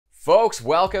Folks,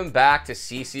 welcome back to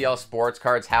CCL Sports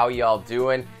Cards. How y'all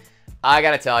doing? I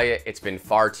gotta tell you, it's been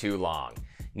far too long.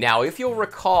 Now, if you'll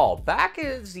recall, back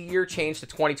as the year changed to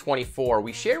 2024,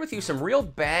 we shared with you some real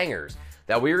bangers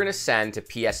that we were gonna send to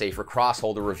PSA for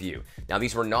Crossholder review. Now,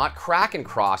 these were not crack and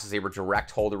crosses, they were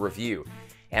direct holder review.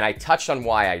 And I touched on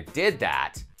why I did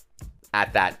that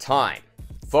at that time.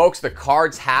 Folks, the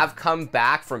cards have come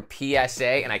back from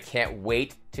PSA and I can't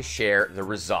wait to share the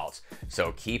results.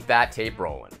 So keep that tape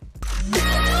rolling.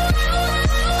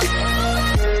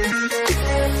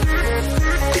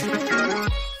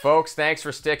 Folks, thanks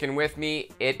for sticking with me.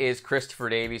 It is Christopher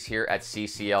Davies here at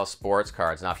CCL Sports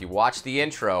Cards. Now, if you watch the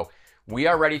intro, we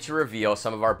are ready to reveal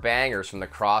some of our bangers from the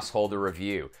Crossholder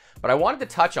review. But I wanted to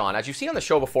touch on, as you've seen on the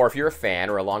show before, if you're a fan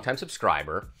or a longtime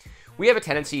subscriber, we have a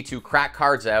tendency to crack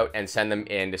cards out and send them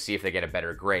in to see if they get a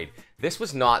better grade. This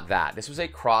was not that. This was a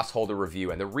Crossholder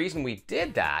review. And the reason we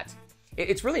did that,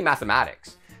 it's really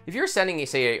mathematics. If you're sending,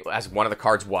 say, as one of the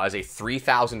cards was, a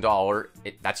 $3,000,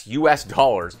 that's US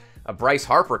dollars, a Bryce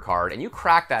Harper card, and you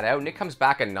crack that out and it comes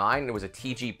back a 9 and it was a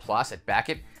TG plus at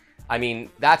Beckett, I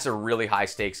mean, that's a really high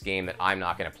stakes game that I'm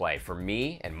not going to play. For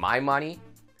me and my money,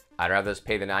 I'd rather just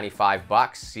pay the 95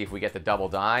 bucks, see if we get the double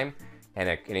dime and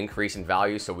an increase in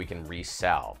value so we can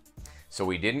resell. So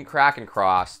we didn't crack and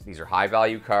cross. These are high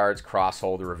value cards,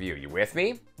 Crossholder review. You with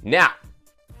me? Now,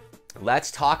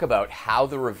 let's talk about how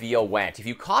the reveal went. If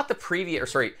you caught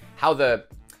the how the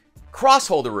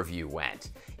Crossholder review went.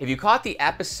 If you caught the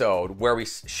episode where we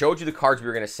showed you the cards we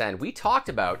were going to send, we talked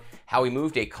about how we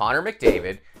moved a Connor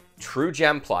McDavid True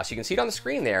Gem Plus. You can see it on the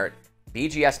screen there,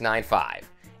 BGS 9.5.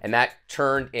 And that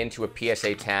turned into a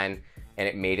PSA 10 and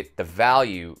it made the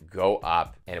value go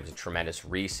up and it was a tremendous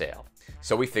resale.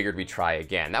 So we figured we'd try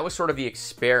again. That was sort of the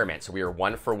experiment. So we were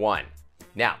 1 for 1.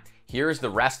 Now, here's the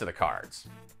rest of the cards.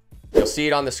 You'll see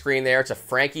it on the screen there. It's a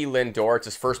Frankie Lindor. It's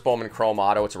his first Bowman Chrome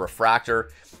Auto. It's a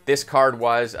refractor. This card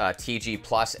was TG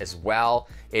Plus as well.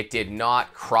 It did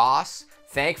not cross.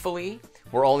 Thankfully,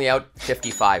 we're only out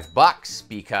 55 bucks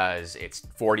because it's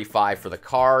 45 for the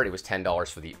card. It was $10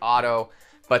 for the auto.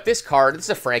 But this card, this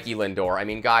is a Frankie Lindor. I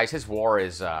mean, guys, his WAR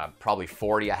is probably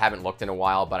 40. I haven't looked in a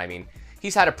while, but I mean,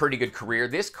 he's had a pretty good career.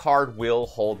 This card will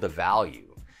hold the value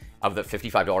of the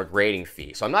 $55 grading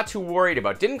fee. So I'm not too worried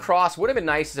about it. Didn't cross, would have been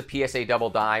nice as a PSA double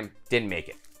dime, didn't make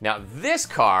it. Now this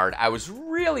card I was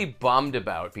really bummed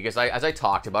about because as I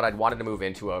talked about, I'd wanted to move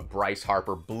into a Bryce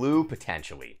Harper blue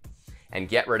potentially and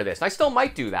get rid of this. And I still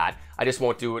might do that. I just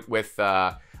won't do it with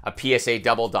a PSA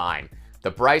double dime. The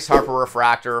Bryce Harper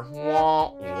refractor, wah,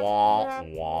 wah,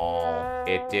 wah.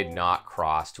 It did not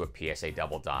cross to a PSA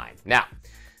double dime. Now,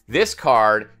 this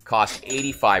card cost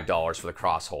 $85 for the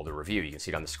Crossholder review. You can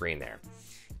see it on the screen there.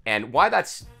 And why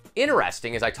that's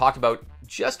interesting is I talked about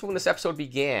just when this episode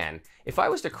began, if I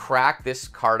was to crack this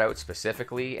card out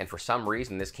specifically, and for some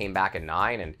reason this came back a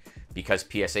 9, and because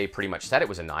PSA pretty much said it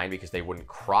was a 9 because they wouldn't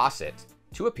cross it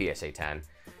to a PSA 10,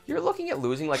 you're looking at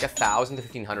losing like $1,000 to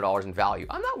 $1,500 in value.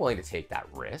 I'm not willing to take that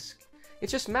risk.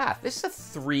 It's just math. This is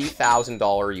a $3,000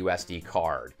 USD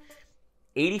card.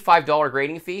 $85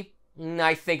 grading fee?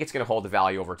 I think it's going to hold the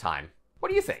value over time. What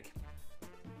do you think?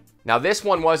 Now, this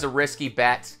one was a risky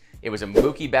bet. It was a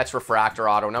Mookie Betts refractor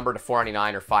auto, numbered to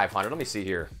 499 or 500. Let me see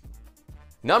here.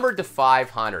 Numbered to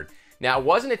 500. Now, it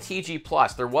wasn't a TG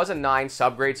Plus. There was a 9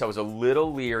 subgrade, so I was a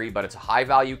little leery, but it's a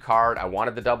high-value card. I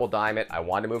wanted to double dime it. I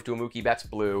wanted to move to a Mookie Betts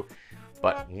blue,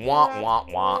 but wah, wah,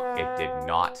 wah, it did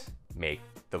not make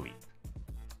the leap,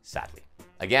 sadly.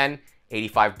 Again,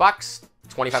 85 bucks,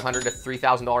 $2,500 to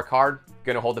 $3,000 card.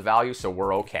 Going to hold the value, so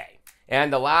we're okay.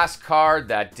 And the last card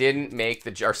that didn't make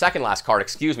the, or second last card,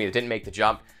 excuse me, that didn't make the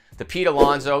jump, the Pete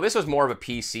Alonso. This was more of a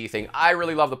PC thing. I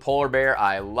really love the Polar Bear.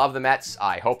 I love the Mets.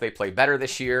 I hope they play better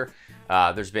this year.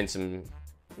 There's been some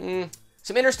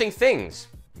interesting things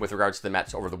with regards to the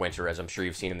Mets over the winter, as I'm sure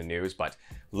you've seen in the news, but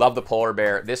love the Polar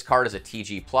Bear. This card is a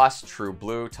TG Plus, True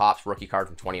Blue, Topps rookie card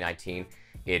from 2019.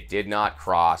 It did not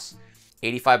cross.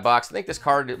 85 bucks. I think this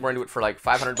card, we're going to do it for like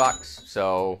 500 bucks.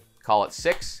 So call it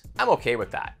 6. I'm okay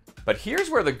with that. But here's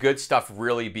where the good stuff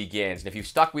really begins. And if you've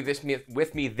stuck with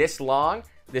me this long,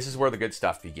 this is where the good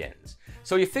stuff begins.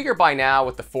 So you figure by now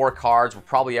with the 4 cards, we're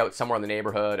probably out somewhere in the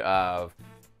neighborhood of,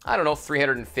 I don't know,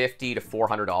 $350 to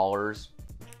 $400,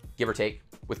 give or take,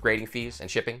 with grading fees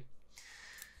and shipping.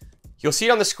 You'll see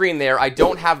it on the screen there. I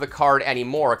don't have the card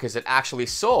anymore because it actually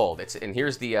sold. And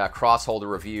here's the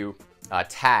Crossholder review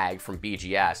tag from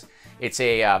BGS. It's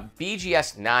a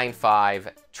BGS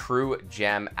 9.5 True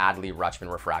Gem Adley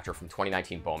Rutschman refractor from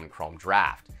 2019 Bowman Chrome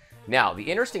Draft. Now, the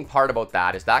interesting part about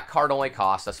that is that card only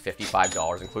cost us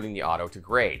 $55, including the auto, to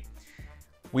grade.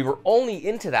 We were only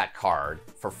into that card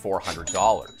for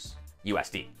 $400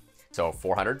 USD. So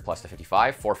 400 plus the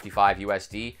 55, 455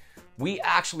 USD. We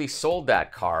actually sold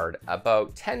that card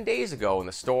about 10 days ago in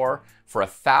the store for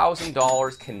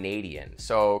 $1,000 Canadian.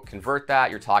 So convert that,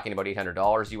 you're talking about $800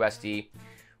 USD.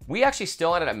 We actually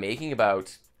still ended up making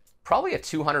about probably a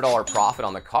 $200 profit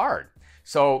on the card.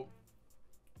 So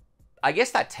I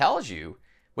guess that tells you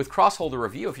with Crossholder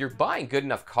Review, if you're buying good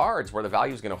enough cards where the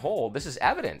value is going to hold, this is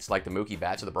evidence, like the Mookie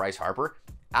Betts or the Bryce Harper,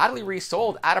 Adley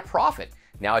resold at a profit.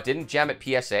 Now, it didn't gem at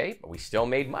PSA, but we still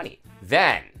made money.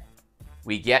 Then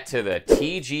we get to the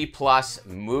TG Plus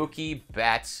Mookie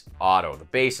Betts auto, the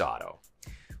base auto.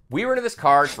 We were into this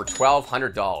card for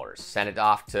 $1,200. Sent it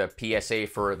off to PSA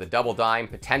for the double dime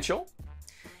potential.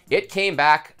 It came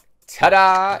back,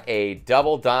 ta-da, a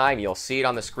double dime. You'll see it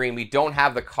on the screen. We don't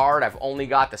have the card. I've only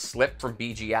got the slip from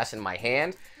BGS in my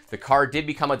hand. The card did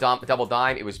become a double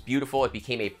dime. It was beautiful. It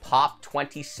became a Pop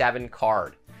 27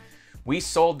 card. We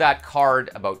sold that card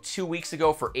about 2 weeks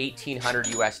ago for $1,800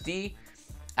 USD.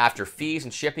 After fees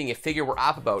and shipping, you figure we're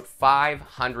up about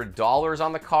 $500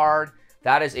 on the card.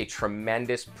 That is a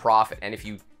tremendous profit. And if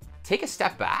you take a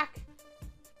step back,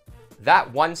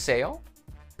 that one sale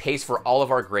pays for all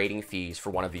of our grading fees for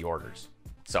one of the orders.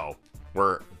 So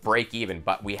we're break even,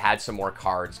 but we had some more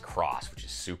cards cross, which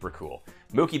is super cool.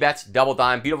 Mookie Betts, double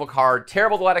dime, beautiful card.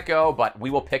 Terrible to let it go, but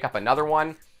we will pick up another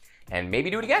one and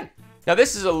maybe do it again. Now,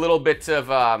 this is a little bit of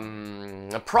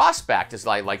a prospect, as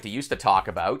I like to used to talk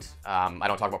about. I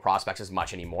don't talk about prospects as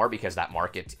much anymore because that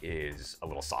market is a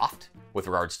little soft with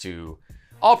regards to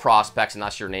all prospects,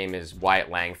 unless your name is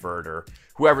Wyatt Langford or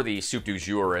whoever the soup du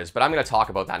jour is. But I'm going to talk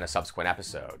about that in a subsequent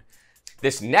episode.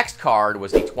 This next card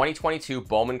was the 2022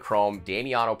 Bowman Chrome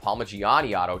Damiano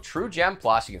Palmaggiani auto, True Gem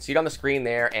Plus. You can see it on the screen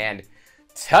there, and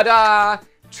ta-da!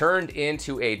 Turned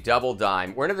into a double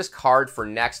dime. We're into this card for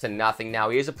next to nothing. Now,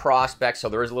 he is a prospect, so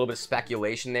there is a little bit of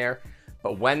speculation there.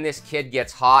 But when this kid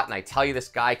gets hot, and I tell you this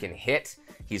guy can hit,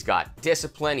 he's got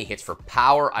discipline, he hits for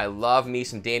power. I love me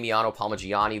some Damiano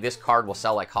Palmaggiani. This card will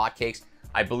sell like hotcakes.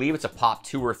 I believe it's a Pop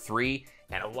 2 or 3,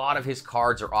 and a lot of his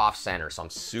cards are off-center, so I'm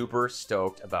super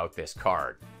stoked about this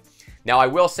card. Now, I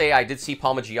will say I did see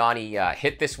Palmaggiani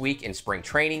hit this week in spring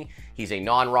training. He's a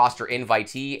non-roster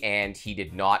invitee, and he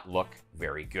did not look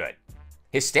very good.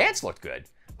 His stance looked good,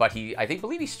 but I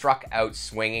believe he struck out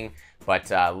swinging,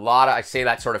 but I say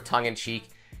that sort of tongue-in-cheek.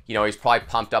 You know, he's probably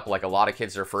pumped up like a lot of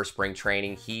kids their first spring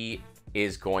training. He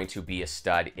is going to be a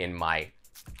stud in my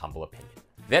humble opinion.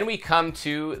 Then we come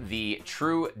to the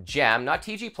True Gem, not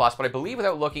TG Plus, but I believe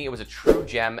without looking, it was a True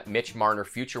Gem Mitch Marner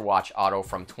Future Watch auto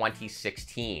from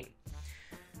 2016.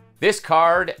 This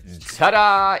card,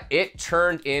 ta-da, it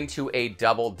turned into a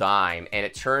double dime, and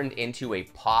it turned into a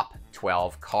Pop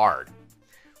 12 card.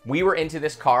 We were into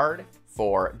this card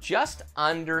for just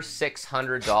under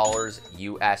 $600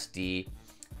 USD,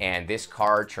 and this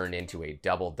card turned into a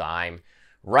double dime.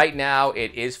 Right now,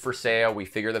 it is for sale. We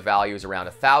figure the value is around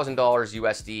 $1,000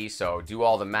 USD, so do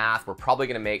all the math. We're probably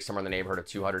going to make somewhere in the neighborhood of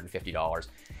 $250.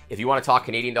 If you want to talk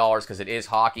Canadian dollars, because it is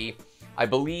hockey, I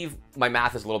believe my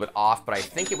math is a little bit off, but I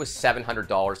think it was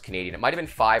 $700 Canadian. It might have been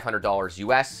 $500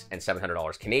 US and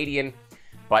 $700 Canadian,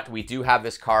 but we do have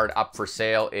this card up for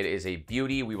sale. It is a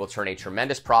beauty. We will turn a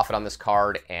tremendous profit on this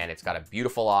card, and it's got a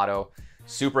beautiful auto.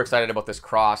 Super excited about this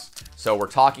cross. So we're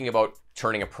talking about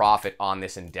turning a profit on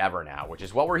this endeavor now, which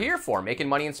is what we're here for, making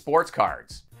money in sports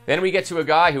cards. Then we get to a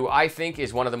guy who I think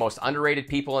is one of the most underrated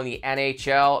people in the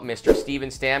NHL, Mr. Steven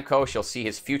Stamkos. You'll see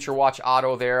his Future Watch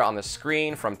auto there on the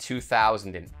screen from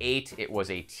 2008. It was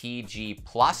a TG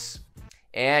Plus,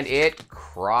 and it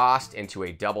crossed into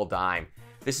a double dime.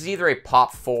 This is either a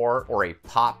Pop 4 or a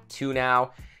Pop 2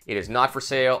 now. It is not for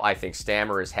sale. I think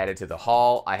Stammer is headed to the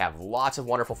Hall. I have lots of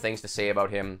wonderful things to say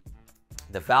about him.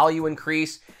 The value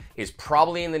increase is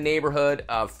probably in the neighborhood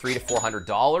of $300 to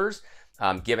 $400.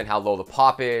 Given how low the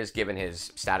pop is, given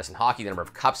his status in hockey, the number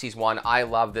of cups he's won. I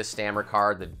love this Stammer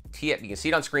card. You can see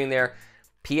it on screen there.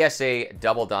 PSA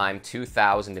Double Dime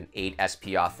 2008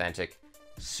 SP Authentic.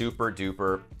 Super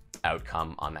duper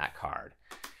outcome on that card.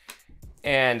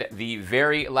 And the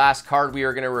very last card we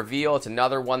are going to reveal, it's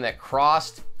another one that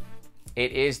crossed.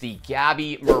 It is the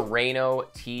Gabby Moreno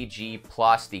TG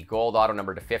Plus, the gold auto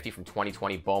number to 50 from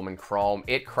 2020 Bowman Chrome.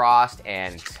 It crossed,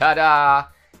 and ta-da!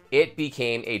 It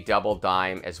became a double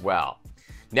dime as well.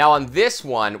 Now on this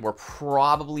one, we're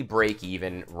probably break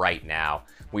even right now.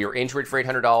 We were into it for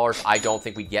 $800. I don't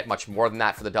think we get much more than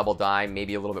that for the double dime,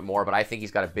 maybe a little bit more, but I think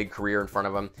he's got a big career in front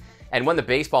of him. And when the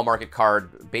baseball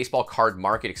card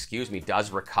market, excuse me,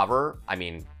 does recover, I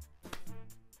mean,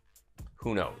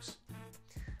 who knows?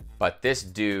 But this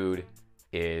dude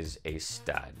is a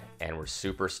stud, and we're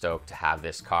super stoked to have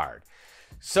this card.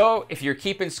 So if you're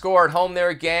keeping score at home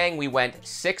there, gang, we went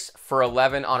 6 for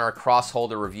 11 on our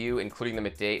Crossholder review, including the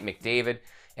McDavid,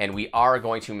 and we are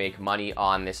going to make money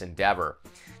on this endeavor.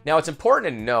 Now, it's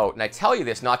important to note, and I tell you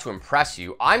this not to impress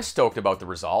you, I'm stoked about the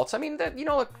results. I mean,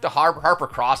 the Harper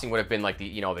Crossing would have been like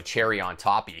the cherry on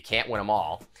top, but you can't win them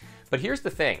all. But here's the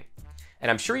thing, and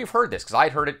I'm sure you've heard this because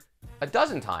I'd heard it a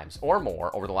dozen times or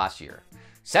more over the last year.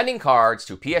 Sending cards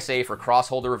to PSA for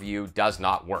Crossholder review does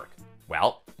not work.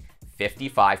 Well,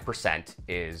 55%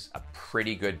 is a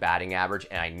pretty good batting average,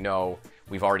 and I know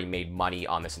we've already made money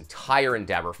on this entire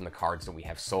endeavor from the cards that we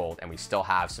have sold, and we still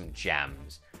have some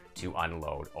gems to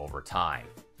unload over time.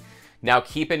 Now,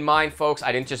 keep in mind, folks,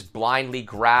 I didn't just blindly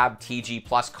grab TG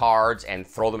Plus cards and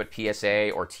throw them at PSA,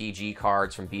 or TG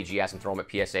cards from BGS and throw them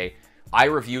at PSA. I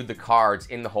reviewed the cards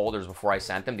in the holders before I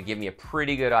sent them to give me a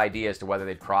pretty good idea as to whether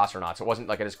they'd cross or not. So it wasn't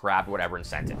like I just grabbed whatever and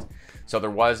sent it. So there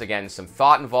was, again, some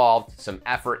thought involved, some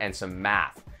effort, and some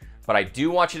math. But I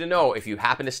do want you to know, if you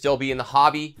happen to still be in the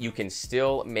hobby, you can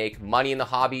still make money in the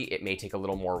hobby. It may take a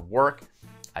little more work.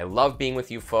 I love being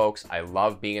with you folks. I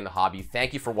love being in the hobby.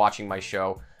 Thank you for watching my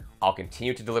show. I'll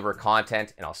continue to deliver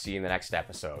content, and I'll see you in the next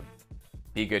episode.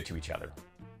 Be good to each other.